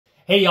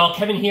Hey y'all,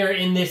 Kevin here,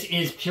 and this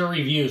is Pure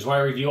Reviews, where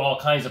I review all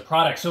kinds of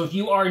products. So if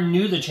you are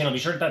new to the channel, be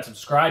sure to hit that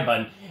subscribe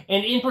button.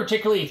 And in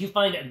particular, if you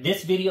find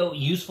this video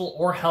useful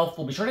or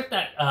helpful, be sure to hit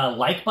that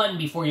like button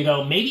before you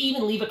go. Maybe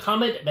even leave a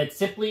comment that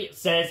simply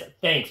says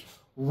thanks.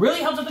 Really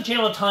helps out the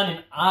channel a ton,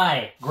 and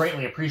I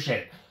greatly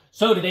appreciate it.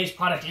 So today's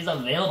product is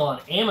available on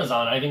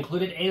Amazon. I've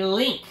included a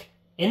link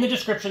in the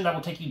description that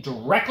will take you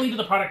directly to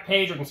the product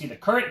page where you can see the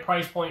current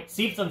price point,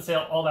 see if it's on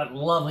sale, all that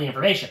lovely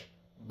information.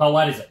 But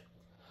what is it?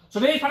 So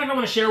today's product I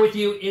want to share with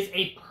you is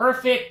a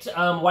perfect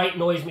white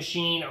noise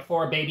machine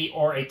for a baby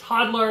or a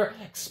toddler,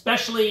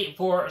 especially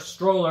for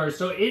strollers.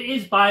 So it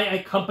is by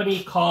a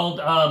company called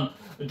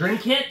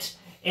Dremkit.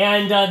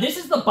 And this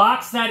is the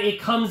box that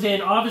it comes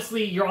in.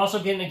 Obviously, you're also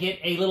going to get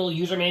a little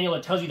user manual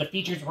that tells you the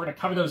features. We're going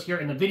to cover those here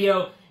in the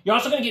video. You're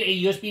also going to get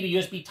a USB to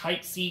USB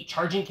Type-C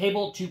charging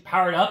cable to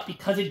power it up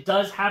because it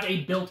does have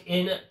a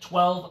built-in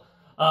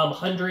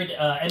 1200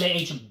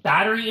 mAh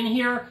battery in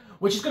here,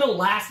 which is going to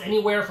last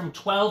anywhere from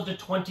 12 to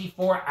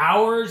 24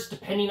 hours,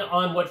 depending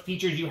on what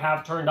features you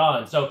have turned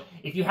on. So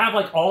if you have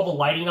like all the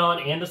lighting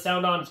on and the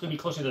sound on, it's going to be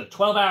closer to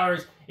 12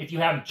 hours. If you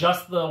have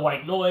just the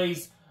white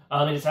noise,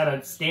 and it's at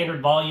a standard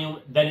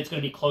volume, then it's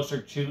going to be closer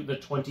to the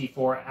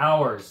 24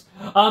 hours.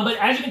 But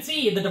as you can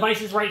see, the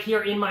device is right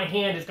here in my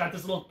hand. It's got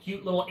this little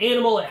cute little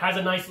animal. It has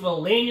a nice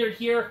little lanyard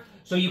here.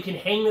 So you can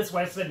hang this,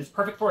 what I said, it's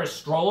perfect for a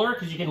stroller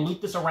because you can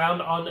loop this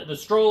around on the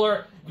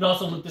stroller. You can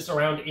also loop this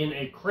around in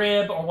a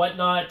crib or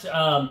whatnot.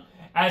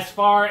 As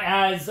far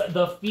as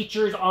the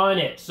features on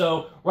it,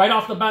 so right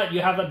off the bat,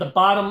 you have at the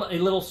bottom a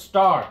little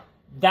star.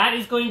 That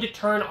is going to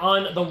turn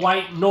on the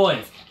white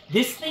noise.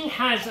 This thing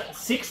has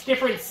 6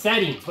 different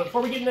settings, but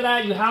before we get into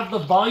that, you have the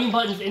volume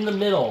buttons in the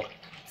middle.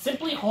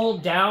 Simply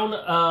hold down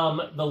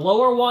the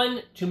lower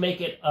one to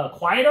make it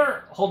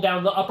quieter, hold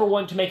down the upper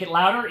one to make it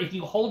louder. If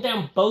you hold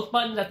down both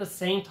buttons at the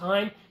same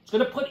time, it's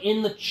going to put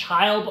in the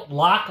child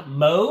lock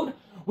mode,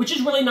 which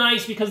is really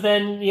nice because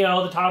then, you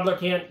know, the toddler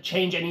can't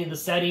change any of the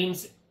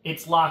settings.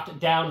 It's locked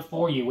down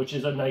for you, which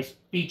is a nice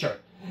feature.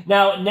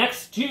 Now,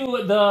 next to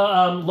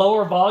the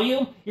lower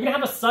volume, you're going to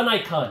have a sun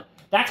icon.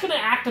 That's going to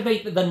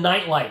activate the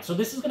night light. So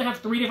this is going to have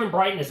 3 different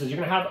brightnesses. You're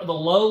going to have the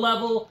low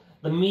level,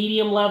 the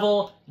medium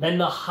level, then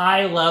the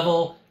high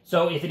level.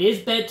 So if it is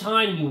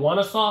bedtime and you want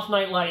a soft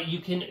night light, you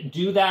can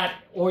do that,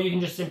 or you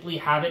can just simply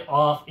have it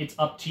off. It's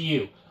up to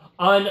you.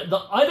 On the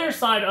other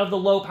side of the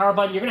low power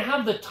button, you're going to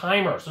have the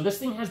timer. So this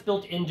thing has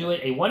built into it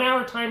a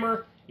 1-hour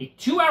timer, a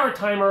 2-hour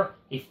timer,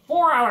 a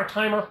 4-hour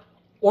timer,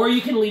 or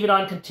you can leave it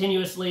on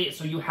continuously,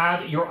 so you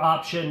have your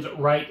options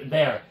right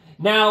there.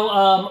 Now,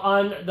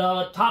 on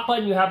the top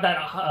button, you have that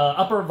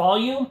upper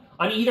volume.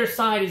 On either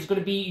side is going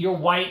to be your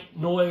white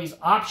noise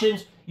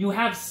options. You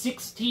have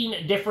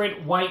 16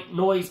 different white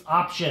noise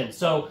options.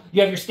 So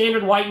you have your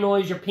standard white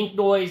noise, your pink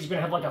noise, you're going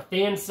to have like a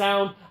fan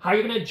sound. How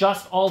you're going to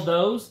adjust all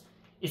those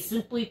is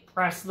simply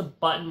press the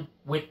button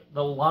with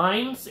the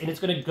lines, and it's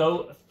going to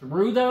go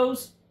through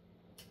those.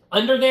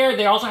 Under there,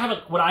 they also have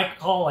what I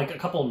call like a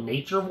couple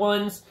nature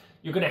ones.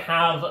 You're going to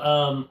have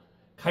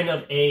kind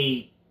of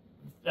a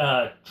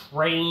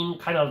train,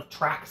 kind of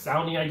track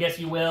sounding, I guess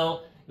you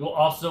will. You'll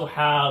also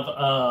have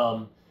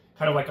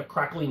kind of like a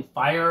crackling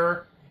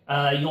fire.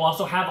 You'll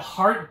also have a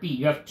heartbeat.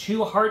 You have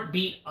 2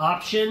 heartbeat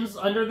options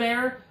under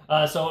there.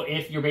 So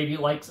if your baby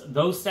likes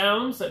those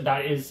sounds,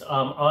 that is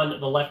on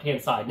the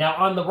left-hand side. Now,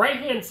 on the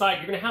right-hand side,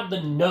 you're going to have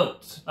the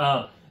notes.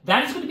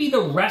 That is going to be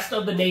the rest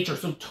of the nature.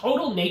 So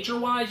total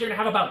nature-wise, you're going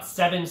to have about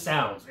 7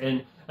 sounds.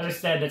 And as I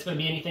said, that's going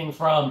to be anything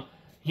from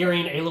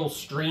hearing a little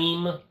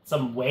stream,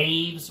 some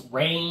waves,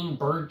 rain,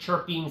 bird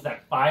chirpings,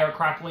 that fire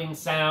crackling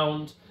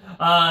sound.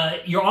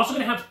 You're also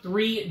going to have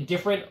 3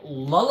 different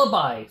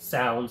lullaby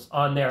sounds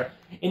on there.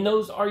 And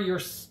those are your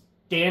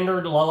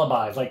standard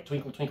lullabies, like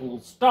Twinkle Twinkle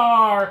Little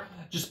Star,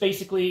 just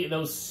basically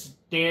those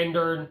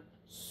standard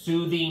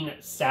soothing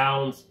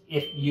sounds,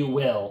 if you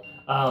will.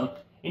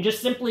 And just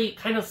simply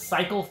kind of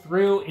cycle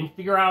through and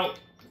figure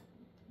out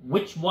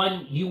which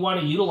one you want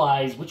to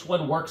utilize, which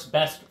one works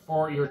best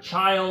for your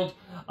child.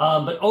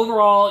 But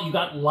overall, you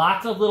got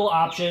lots of little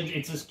options.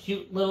 It's this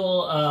cute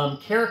little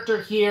character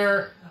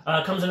here.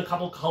 Comes in a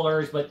couple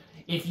colors, but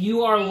if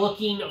you are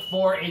looking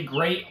for a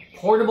great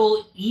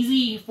portable,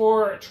 easy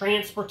for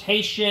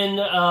transportation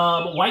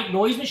white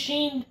noise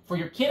machine for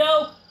your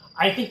kiddo,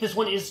 I think this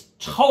one is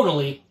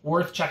totally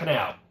worth checking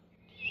out.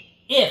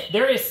 If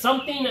there is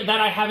something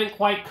that I haven't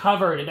quite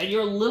covered that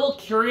you're a little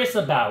curious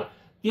about,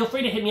 feel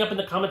free to hit me up in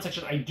the comment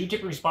section. I do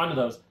typically respond to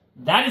those.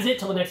 That is it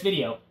till the next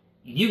video.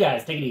 You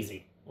guys take it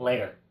easy.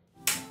 Later.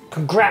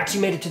 Congrats,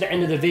 you made it to the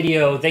end of the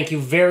video. Thank you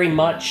very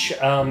much.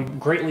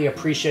 Greatly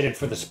appreciated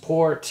for the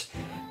support.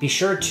 Be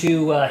sure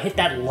to hit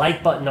that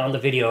like button on the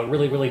video. It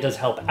really, really does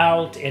help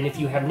out. And if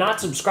you have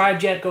not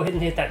subscribed yet, go ahead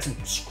and hit that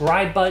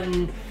subscribe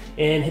button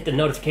and hit the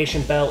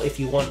notification bell if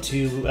you want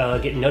to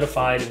get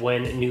notified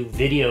when new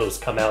videos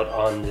come out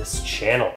on this channel.